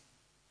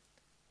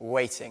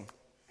Waiting.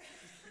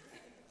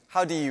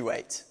 How do you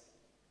wait?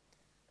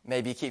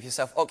 Maybe you keep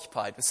yourself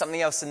occupied with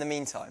something else in the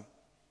meantime.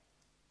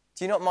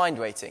 Do you not mind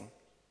waiting?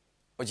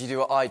 Or do you do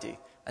what I do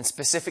and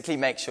specifically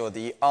make sure that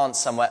you aren't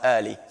somewhere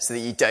early so that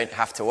you don't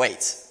have to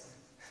wait?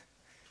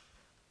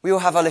 We all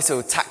have our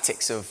little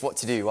tactics of what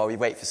to do while we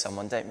wait for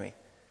someone, don't we?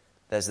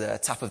 There's the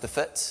tap of the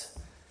foot,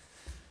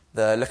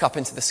 the look up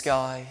into the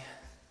sky,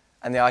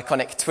 and the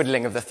iconic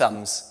twiddling of the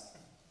thumbs.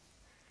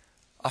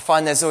 I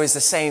find there's always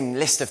the same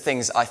list of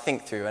things I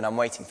think through when I'm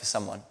waiting for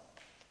someone.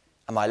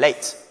 Am I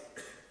late?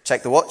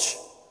 Check the watch.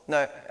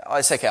 No,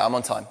 it's okay, I'm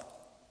on time.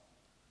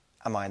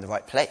 Am I in the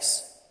right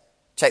place?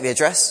 Check the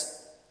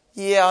address.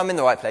 Yeah, I'm in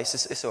the right place,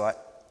 it's all right.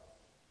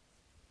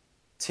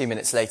 2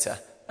 minutes later,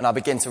 and I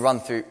begin to run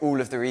through all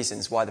of the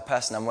reasons why the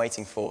person I'm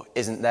waiting for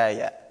isn't there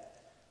yet.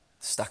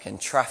 Stuck in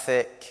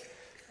traffic,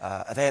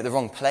 are they at the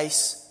wrong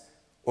place?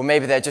 Or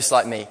maybe they're just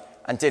like me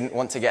and didn't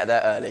want to get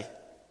there early.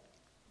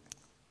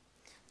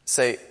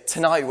 So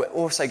tonight we're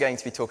also going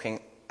to be talking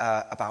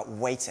about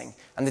waiting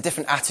and the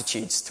different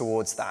attitudes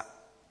towards that.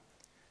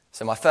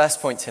 So my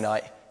first point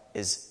tonight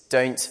is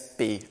don't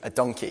be a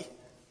donkey.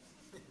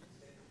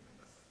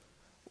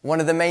 One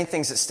of the main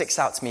things that sticks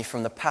out to me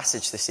from the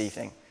passage this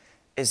evening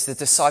is the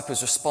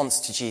disciples'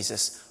 response to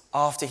Jesus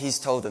after he's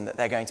told them that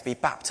they're going to be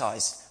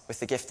baptized with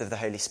the gift of the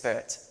Holy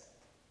Spirit.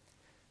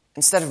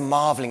 Instead of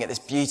marveling at this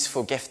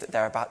beautiful gift that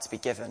they're about to be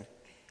given,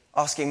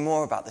 asking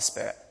more about the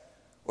Spirit,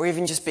 or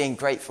even just being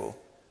grateful,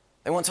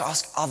 they want to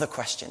ask other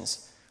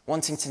questions,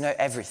 wanting to know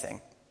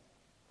everything.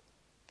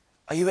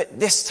 Are you at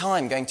this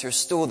time going to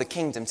restore the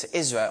kingdom to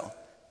Israel?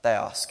 They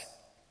ask.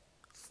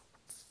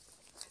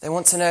 They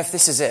want to know if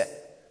this is it,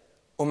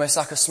 almost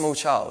like a small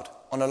child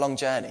on a long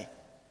journey.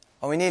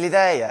 Are we nearly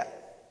there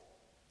yet?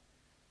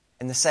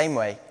 In the same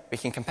way, we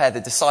can compare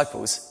the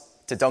disciples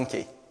to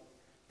donkey.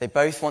 They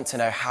both want to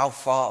know how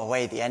far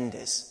away the end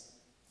is.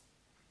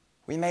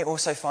 We may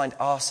also find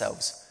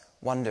ourselves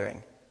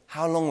wondering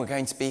how long we're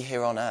going to be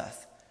here on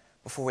earth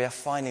before we are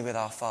finally with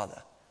our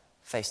Father,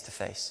 face to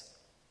face.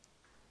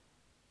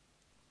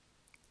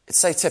 It's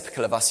so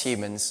typical of us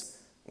humans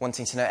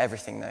wanting to know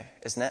everything though,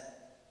 isn't it?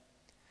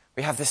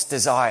 We have this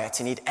desire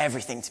to need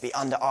everything to be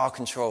under our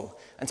control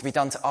and to be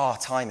done to our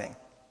timing.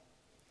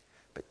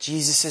 But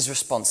Jesus'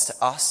 response to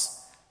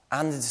us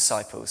and the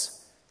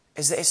disciples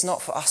is that it's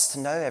not for us to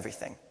know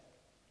everything.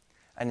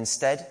 And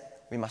instead,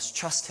 we must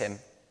trust him,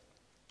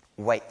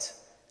 wait,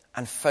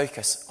 and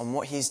focus on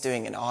what he's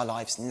doing in our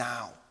lives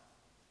now.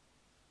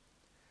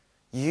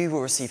 You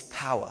will receive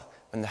power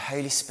when the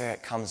Holy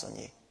Spirit comes on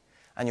you,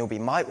 and you'll be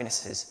my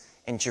witnesses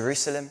in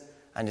Jerusalem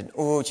and in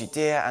all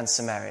Judea and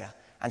Samaria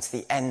and to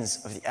the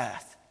ends of the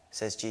earth,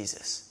 says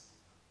Jesus.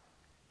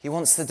 He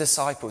wants the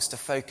disciples to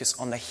focus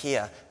on the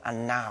here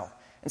and now,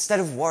 instead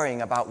of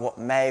worrying about what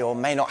may or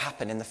may not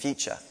happen in the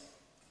future.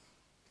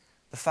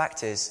 The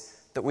fact is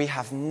that we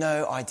have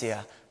no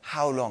idea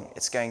how long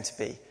it's going to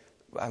be.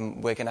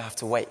 We're going to have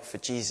to wait for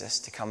Jesus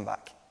to come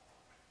back.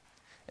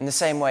 In the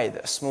same way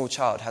that a small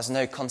child has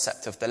no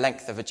concept of the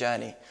length of a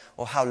journey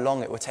or how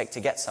long it will take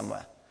to get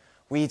somewhere,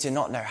 we do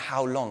not know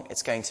how long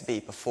it's going to be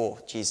before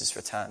Jesus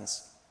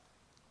returns.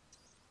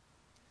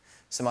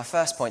 So my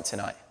first point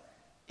tonight,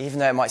 even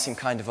though it might seem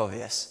kind of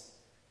obvious,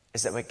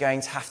 is that we're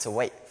going to have to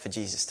wait for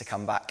Jesus to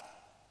come back.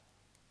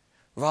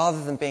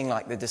 Rather than being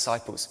like the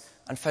disciples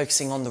and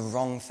focusing on the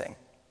wrong thing,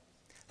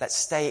 let's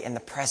stay in the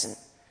present,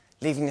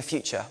 leaving the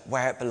future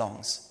where it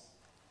belongs,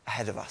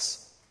 ahead of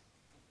us.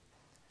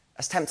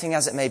 As tempting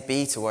as it may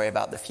be to worry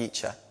about the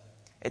future,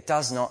 it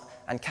does not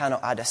and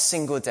cannot add a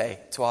single day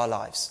to our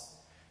lives.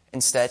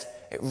 Instead,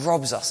 it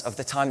robs us of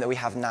the time that we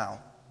have now.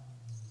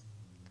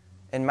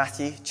 In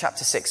Matthew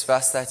chapter 6,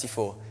 verse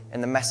 34,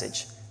 in the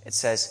Message, it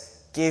says,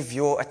 "Give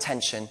your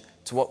attention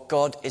to what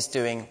God is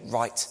doing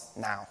right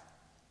now.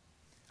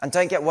 And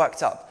don't get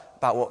worked up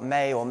about what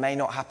may or may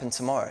not happen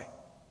tomorrow.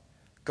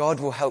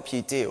 God will help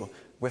you deal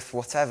with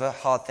whatever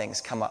hard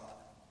things come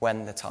up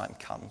when the time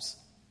comes."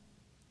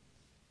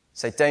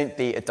 So don't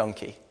be a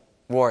donkey,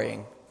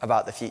 worrying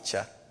about the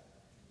future.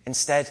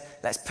 Instead,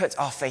 let's put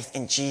our faith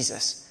in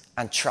Jesus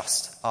and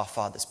trust our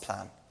Father's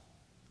plan.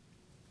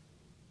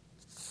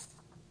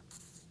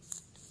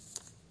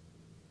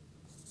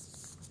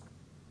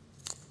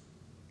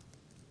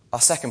 Our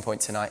second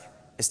point tonight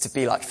is to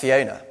be like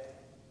Fiona.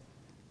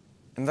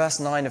 In verse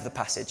 9 of the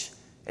passage,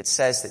 it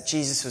says that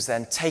Jesus was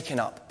then taken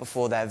up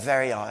before their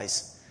very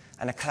eyes,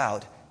 and a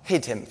cloud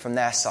hid him from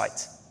their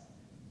sight.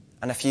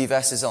 And a few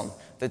verses on,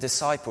 the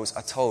disciples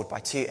are told by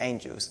two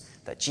angels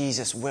that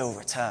Jesus will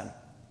return.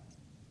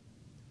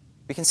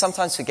 We can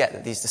sometimes forget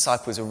that these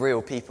disciples are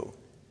real people.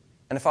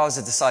 And if I was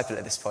a disciple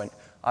at this point,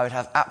 I would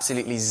have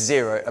absolutely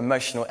zero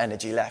emotional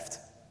energy left.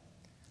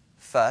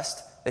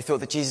 First, they thought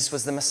that Jesus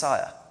was the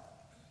Messiah,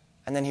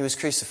 and then he was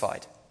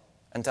crucified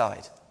and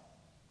died.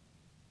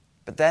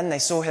 But then they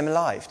saw him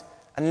alive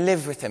and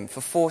lived with him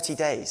for 40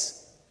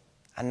 days.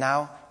 And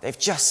now they've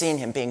just seen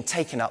him being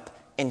taken up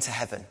into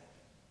heaven.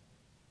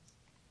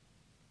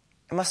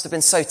 It must have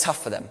been so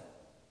tough for them,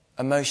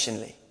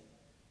 emotionally,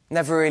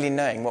 never really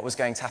knowing what was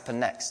going to happen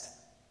next.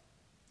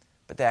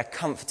 but they are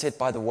comforted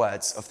by the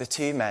words of the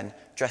two men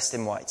dressed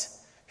in white,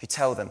 who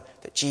tell them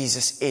that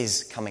Jesus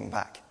is coming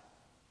back.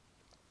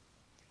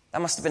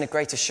 That must have been a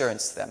great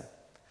assurance to them,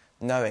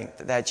 knowing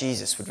that their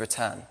Jesus would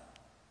return,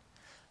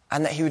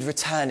 and that he would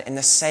return in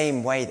the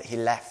same way that he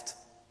left.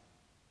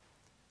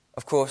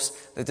 Of course,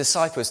 the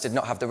disciples did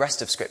not have the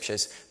rest of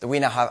scriptures that we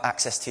now have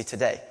access to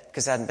today,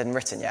 because they hadn't been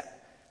written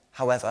yet.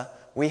 However,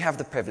 we have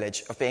the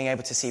privilege of being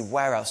able to see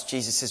where else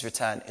Jesus'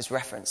 return is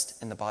referenced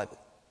in the Bible.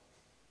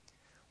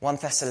 1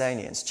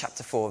 Thessalonians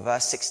chapter 4,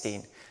 verse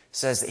 16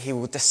 says that he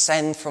will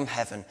descend from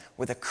heaven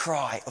with a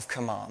cry of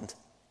command,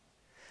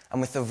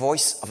 and with the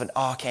voice of an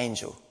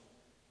archangel,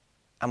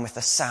 and with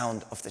the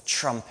sound of the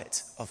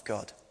trumpet of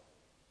God.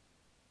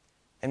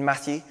 In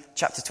Matthew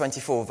chapter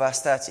 24,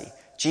 verse 30,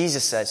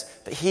 Jesus says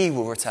that he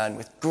will return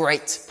with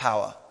great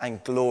power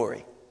and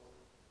glory.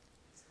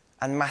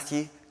 And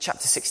Matthew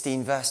chapter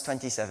 16, verse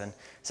 27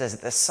 says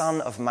that the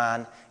Son of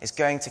Man is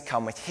going to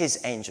come with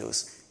his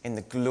angels in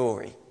the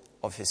glory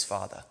of his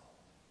Father.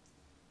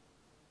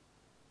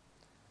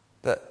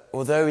 But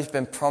although we've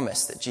been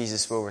promised that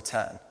Jesus will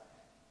return,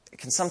 it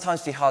can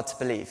sometimes be hard to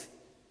believe,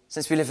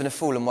 since we live in a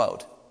fallen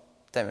world,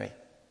 don't we?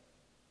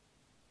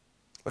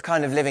 We're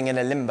kind of living in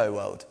a limbo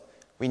world.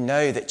 We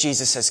know that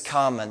Jesus has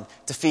come and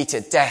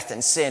defeated death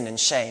and sin and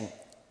shame,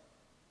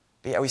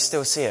 but yet we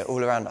still see it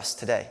all around us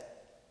today.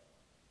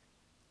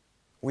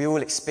 We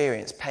all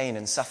experience pain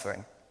and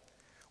suffering.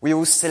 We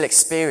all still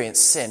experience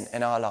sin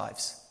in our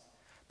lives.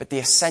 But the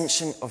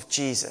ascension of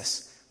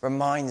Jesus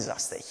reminds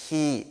us that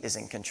he is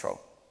in control.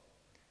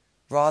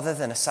 Rather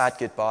than a sad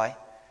goodbye,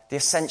 the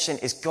ascension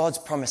is God's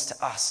promise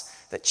to us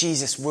that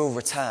Jesus will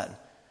return,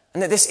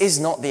 and that this is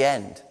not the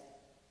end.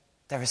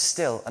 There is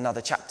still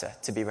another chapter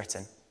to be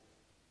written.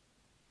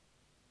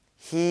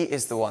 He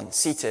is the one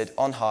seated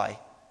on high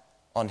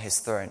on his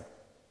throne.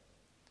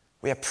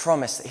 We are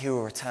promised that he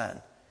will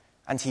return,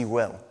 and he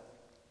will.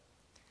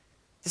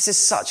 This is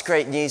such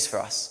great news for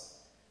us.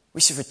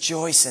 We should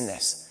rejoice in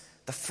this,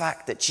 the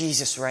fact that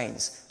Jesus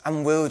reigns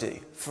and will do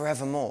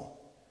forevermore.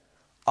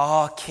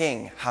 Our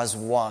King has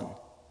won.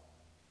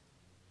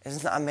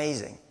 Isn't that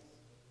amazing?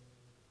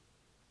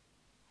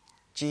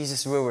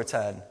 Jesus will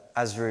return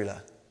as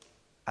ruler,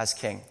 as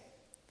King.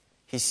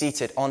 He's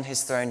seated on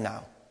his throne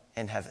now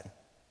in heaven.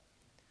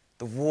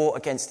 The war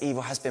against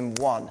evil has been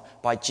won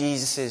by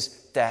Jesus'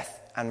 death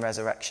and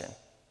resurrection.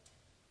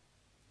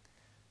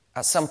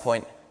 At some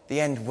point,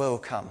 the end will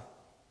come,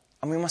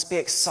 and we must be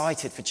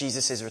excited for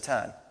Jesus'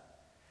 return.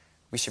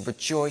 We should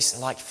rejoice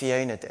like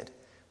Fiona did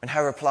when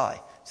her reply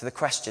to the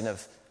question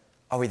of,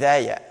 "Are we there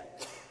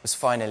yet?" was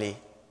finally,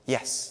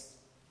 yes.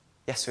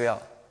 Yes, we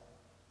are.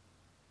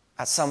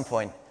 At some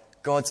point,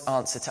 God's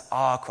answer to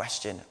our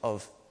question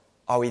of,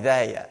 "Are we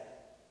there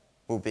yet?"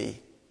 will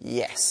be,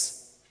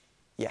 yes.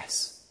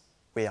 Yes,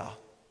 we are.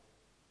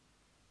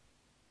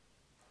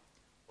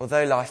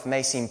 Although life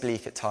may seem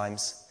bleak at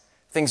times,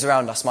 things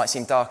around us might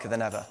seem darker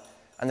than ever,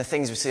 and the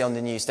things we see on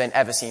the news don't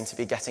ever seem to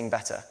be getting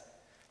better.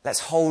 Let's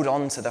hold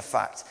on to the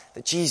fact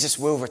that Jesus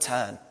will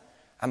return,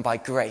 and by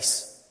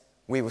grace,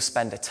 we will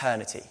spend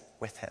eternity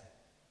with him.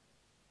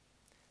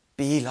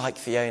 Be like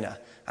Fiona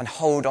and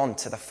hold on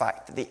to the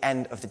fact that the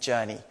end of the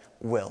journey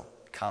will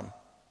come.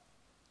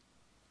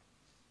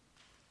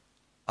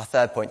 Our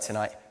third point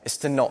tonight is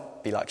to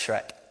not be like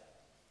Shrek.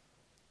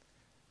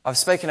 I've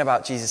spoken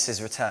about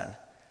Jesus' return,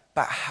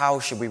 but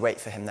how should we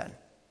wait for him then?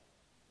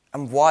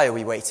 And why are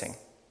we waiting?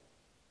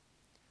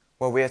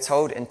 Well, we are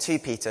told in 2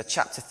 Peter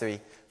chapter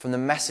 3 from the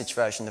Message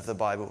version of the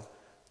Bible,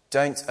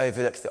 don't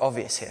overlook the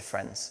obvious here,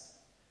 friends.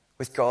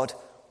 With God,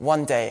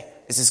 one day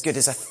is as good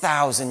as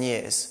 1,000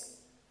 years.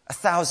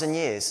 1,000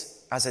 years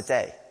as a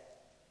day.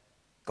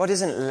 God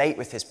isn't late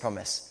with his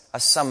promise,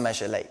 as some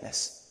measure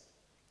lateness.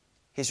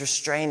 He's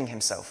restraining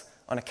himself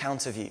on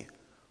account of you,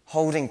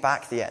 holding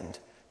back the end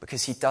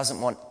because he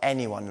doesn't want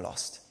anyone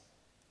lost.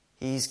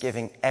 He's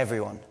giving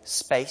everyone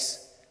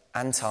space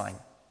and time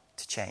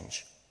to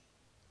change.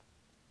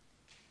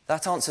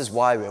 That answers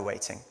why we're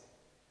waiting.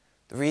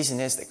 The reason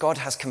is that God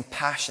has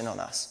compassion on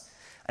us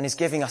and is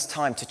giving us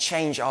time to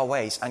change our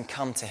ways and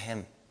come to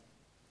him.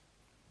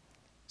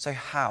 So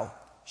how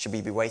should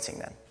we be waiting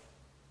then?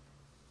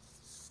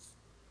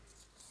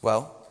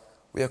 Well,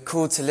 we are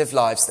called to live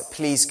lives that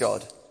please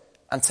God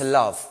and to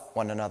love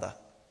one another.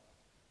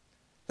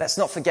 Let's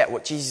not forget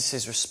what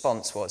Jesus'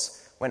 response was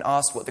when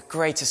asked what the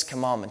greatest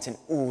commandment in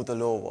all the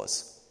law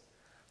was.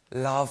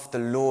 Love the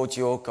Lord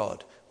your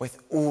God with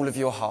all of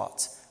your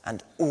heart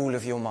and all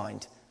of your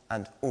mind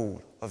and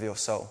all of your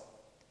soul.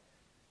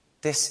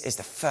 This is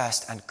the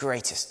first and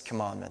greatest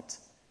commandment.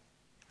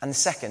 And the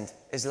second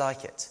is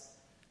like it.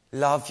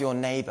 Love your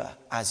neighbour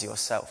as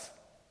yourself.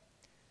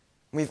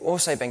 We've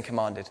also been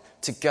commanded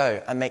to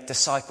go and make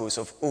disciples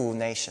of all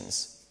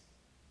nations.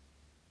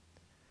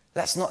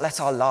 Let's not let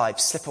our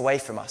lives slip away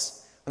from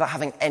us without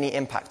having any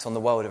impact on the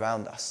world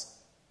around us.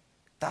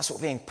 That's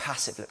what being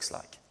passive looks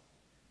like.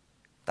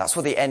 That's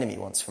what the enemy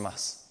wants from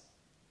us.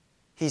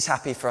 He's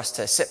happy for us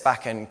to sit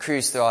back and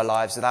cruise through our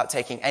lives without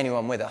taking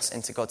anyone with us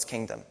into God's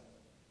kingdom.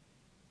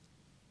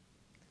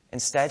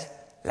 Instead,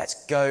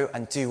 let's go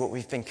and do what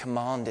we've been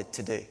commanded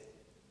to do.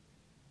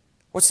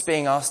 What's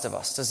being asked of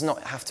us does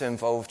not have to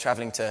involve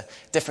travelling to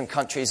different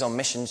countries on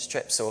missions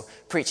trips or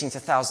preaching to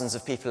thousands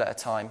of people at a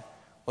time,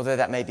 although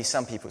that may be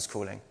some people's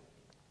calling.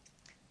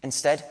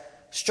 Instead,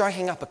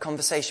 striking up a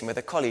conversation with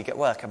a colleague at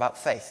work about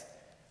faith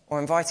or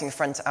inviting a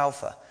friend to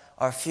Alpha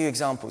are a few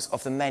examples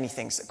of the many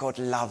things that God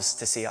loves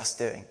to see us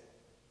doing.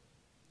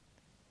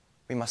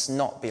 We must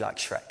not be like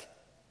Shrek,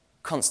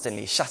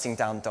 constantly shutting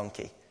down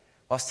Donkey,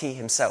 whilst he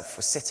himself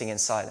was sitting in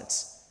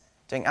silence,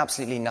 doing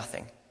absolutely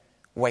nothing,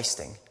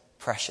 wasting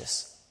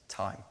precious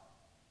time.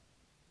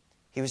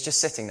 He was just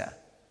sitting there,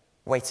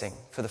 waiting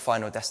for the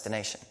final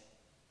destination.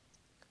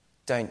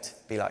 Don't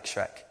be like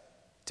Shrek,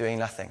 doing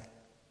nothing,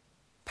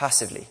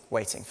 passively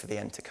waiting for the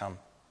end to come.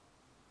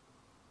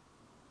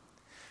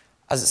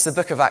 As it's the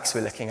book of Acts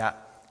we're looking at,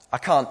 I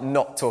can't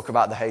not talk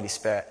about the Holy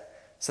Spirit.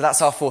 So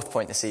that's our fourth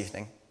point this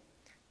evening.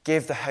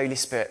 Give the Holy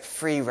Spirit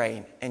free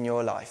rein in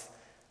your life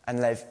and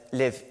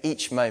live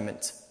each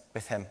moment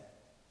with him.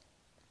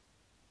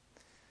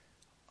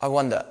 I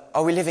wonder,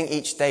 are we living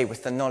each day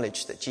with the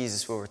knowledge that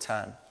Jesus will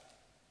return?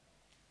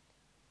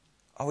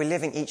 Are we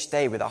living each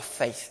day with our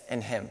faith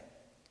in him?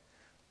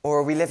 Or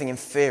are we living in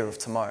fear of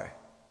tomorrow,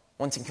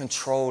 wanting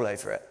control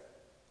over it,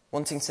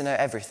 wanting to know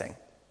everything?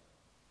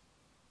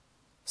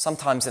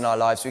 Sometimes in our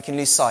lives we can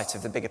lose sight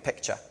of the bigger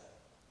picture.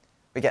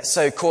 We get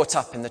so caught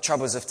up in the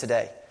troubles of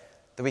today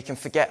that we can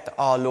forget that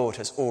our Lord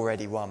has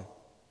already won.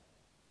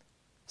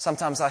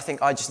 Sometimes I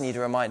think I just need a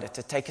reminder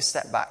to take a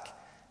step back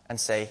and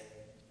say,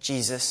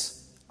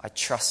 Jesus, I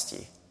trust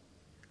you.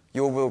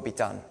 Your will be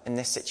done in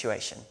this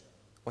situation,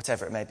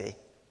 whatever it may be.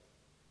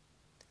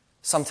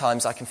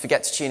 Sometimes I can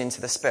forget to tune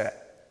into the Spirit.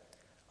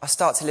 I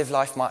start to live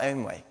life my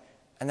own way,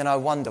 and then I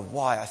wonder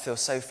why I feel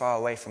so far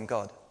away from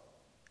God.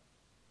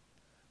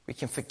 We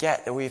can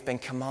forget that we've been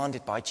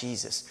commanded by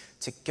Jesus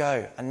to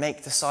go and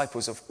make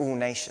disciples of all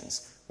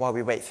nations while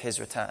we wait for his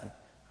return,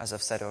 as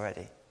I've said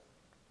already.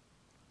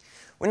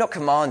 We're not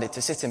commanded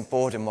to sit in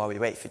boredom while we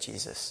wait for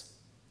Jesus.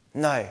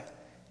 No.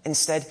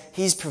 Instead,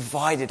 he's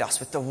provided us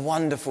with the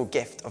wonderful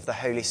gift of the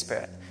Holy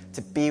Spirit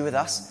to be with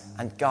us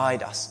and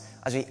guide us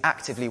as we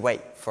actively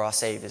wait for our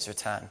Saviour's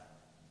return.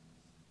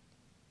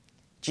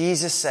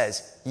 Jesus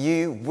says,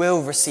 you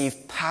will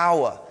receive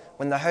power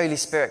when the Holy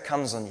Spirit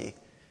comes on you,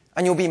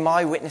 and you'll be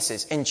my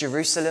witnesses in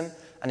Jerusalem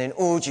and in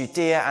all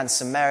Judea and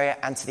Samaria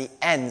and to the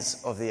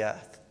ends of the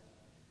earth.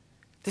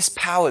 This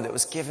power that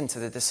was given to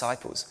the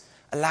disciples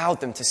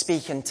allowed them to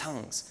speak in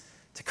tongues,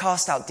 to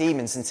cast out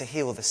demons and to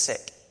heal the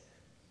sick.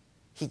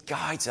 He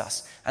guides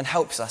us and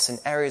helps us in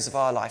areas of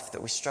our life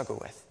that we struggle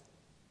with.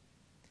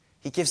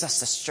 He gives us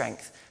the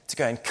strength to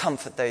go and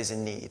comfort those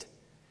in need.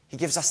 He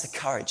gives us the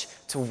courage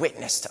to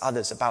witness to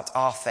others about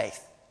our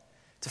faith,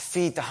 to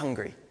feed the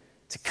hungry,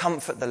 to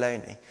comfort the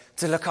lonely,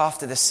 to look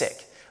after the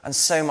sick, and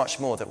so much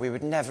more that we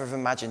would never have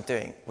imagined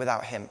doing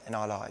without him in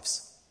our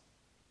lives.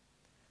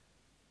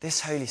 This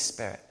Holy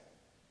Spirit,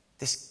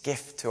 this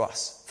gift to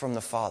us from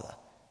the Father,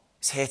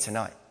 is here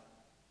tonight.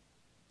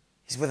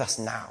 He's with us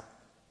now.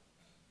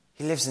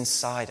 He lives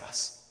inside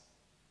us.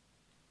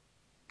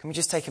 Can we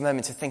just take a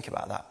moment to think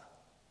about that?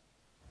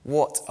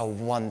 What a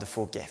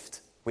wonderful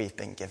gift we've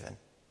been given.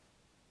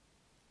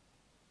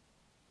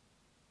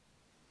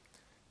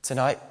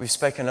 Tonight, we've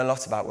spoken a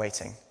lot about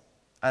waiting.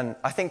 And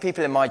I think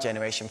people in my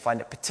generation find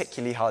it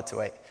particularly hard to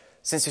wait,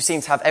 since we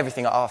seem to have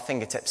everything at our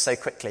fingertips so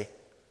quickly.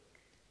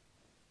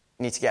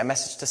 You need to get a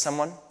message to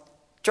someone?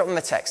 Drop them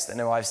a text that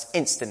arrives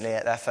instantly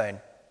at their phone.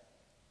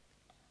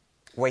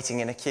 Waiting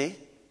in a queue?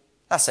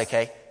 That's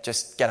okay.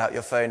 Just get out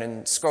your phone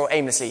and scroll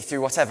aimlessly through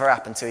whatever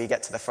app until you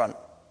get to the front.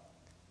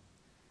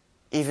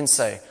 Even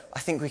so, I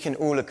think we can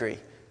all agree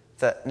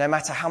that no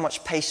matter how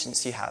much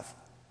patience you have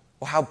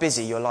or how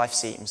busy your life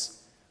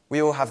seems,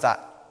 we all have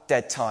that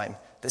dead time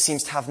that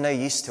seems to have no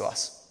use to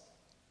us.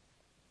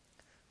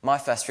 My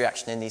first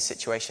reaction in these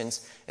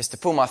situations is to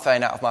pull my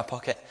phone out of my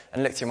pocket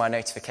and look through my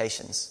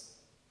notifications.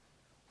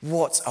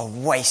 What a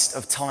waste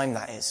of time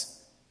that is.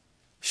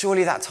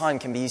 Surely that time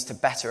can be used to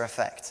better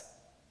effect.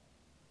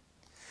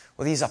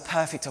 Well, these are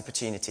perfect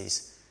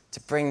opportunities to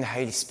bring the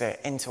Holy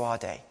Spirit into our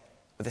day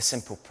with a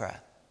simple prayer.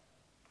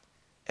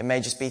 It may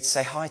just be to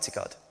say hi to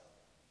God.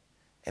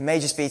 It may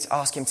just be to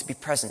ask him to be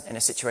present in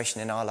a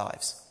situation in our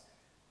lives.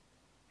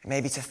 It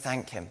may be to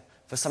thank him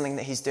for something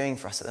that he's doing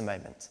for us at the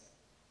moment.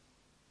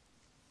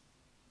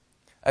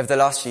 Over the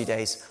last few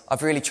days,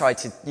 I've really tried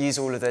to use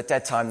all of the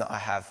dead time that I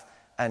have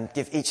and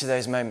give each of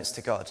those moments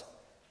to God.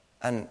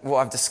 And what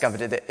I've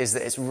discovered is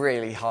that it's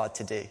really hard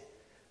to do.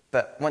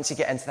 But once you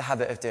get into the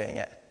habit of doing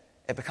it,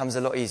 it becomes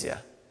a lot easier.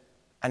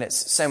 And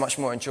it's so much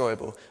more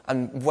enjoyable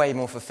and way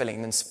more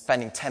fulfilling than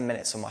spending 10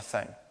 minutes on my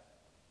phone.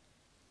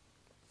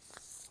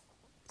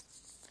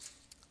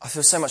 I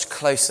feel so much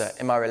closer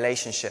in my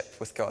relationship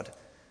with God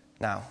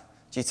now,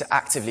 due to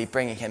actively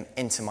bringing him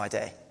into my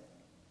day.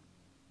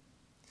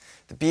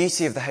 The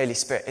beauty of the Holy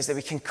Spirit is that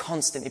we can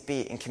constantly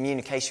be in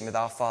communication with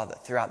our Father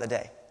throughout the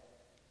day.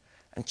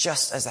 And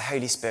just as the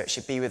Holy Spirit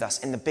should be with us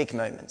in the big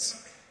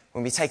moments,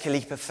 when we take a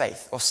leap of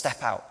faith or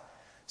step out,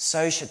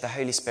 so should the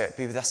Holy Spirit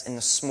be with us in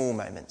the small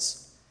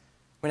moments,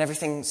 when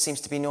everything seems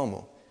to be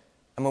normal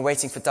and we're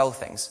waiting for dull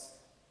things,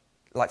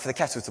 like for the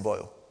kettle to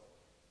boil.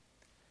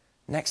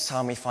 Next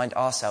time we find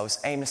ourselves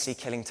aimlessly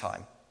killing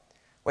time,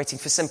 waiting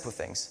for simple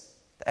things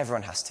that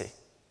everyone has to,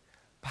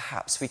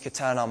 perhaps we could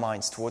turn our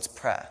minds towards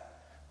prayer,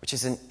 which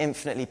is an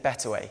infinitely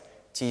better way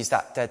to use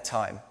that dead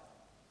time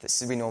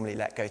that we normally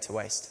let go to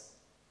waste.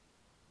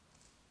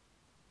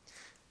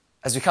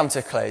 As we come to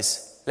a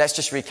close, let's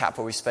just recap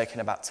what we've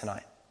spoken about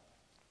tonight.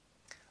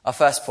 Our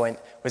first point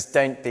was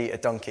don't be a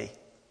donkey.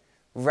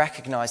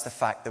 Recognise the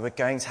fact that we're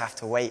going to have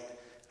to wait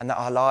and that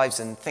our lives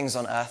and things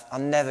on earth are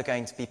never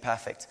going to be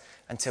perfect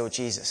until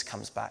Jesus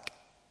comes back.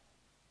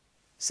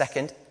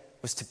 Second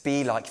was to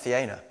be like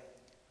Fiona.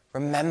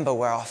 Remember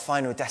where our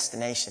final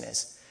destination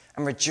is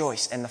and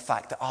rejoice in the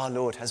fact that our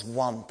Lord has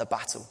won the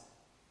battle.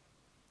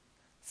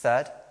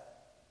 Third,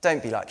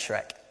 don't be like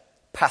Shrek,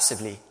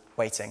 passively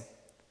waiting.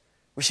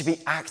 We should be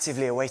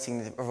actively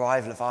awaiting the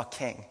arrival of our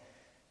King,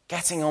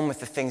 getting on with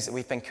the things that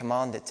we've been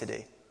commanded to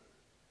do.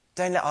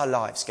 Don't let our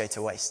lives go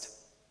to waste.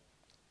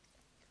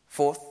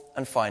 Fourth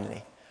and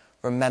finally,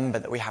 remember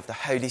that we have the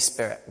Holy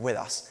Spirit with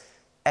us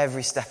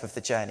every step of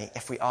the journey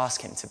if we ask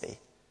him to be.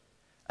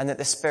 And that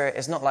the Spirit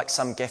is not like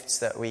some gifts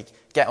that we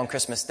get on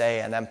Christmas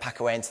Day and then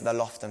pack away into the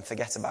loft and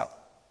forget about.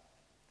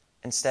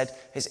 Instead,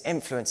 his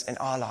influence in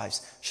our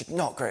lives should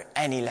not grow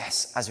any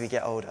less as we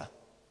get older.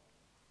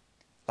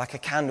 Like a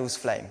candle's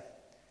flame,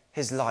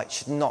 his light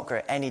should not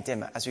grow any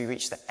dimmer as we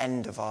reach the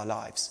end of our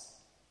lives.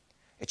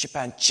 It should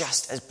burn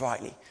just as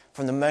brightly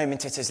from the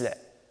moment it is lit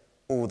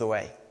all the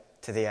way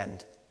to the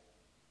end.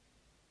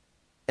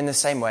 In the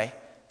same way,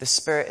 the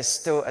Spirit is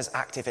still as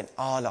active in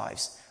our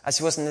lives as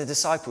he was in the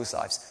disciples'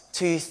 lives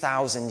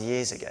 2,000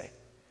 years ago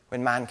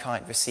when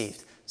mankind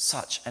received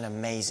such an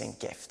amazing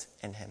gift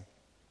in him.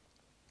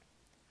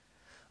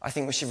 I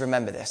think we should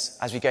remember this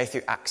as we go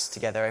through Acts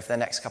together over the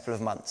next couple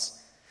of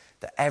months,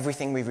 that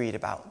everything we read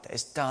about that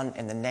is done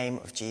in the name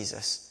of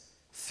Jesus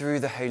through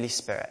the Holy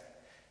Spirit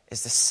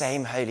is the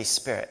same Holy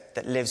Spirit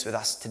that lives with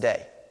us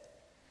today.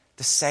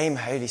 The same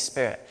Holy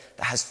Spirit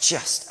that has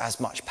just as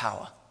much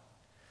power.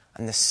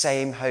 And the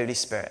same Holy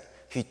Spirit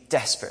who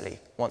desperately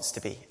wants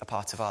to be a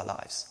part of our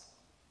lives.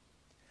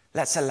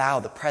 Let's allow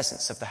the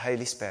presence of the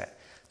Holy Spirit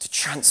to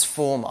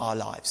transform our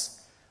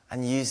lives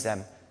and use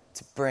them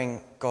to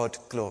bring God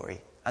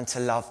glory and to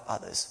love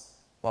others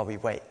while we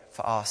wait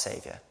for our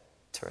Saviour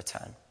to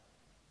return.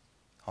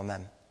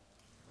 Amen.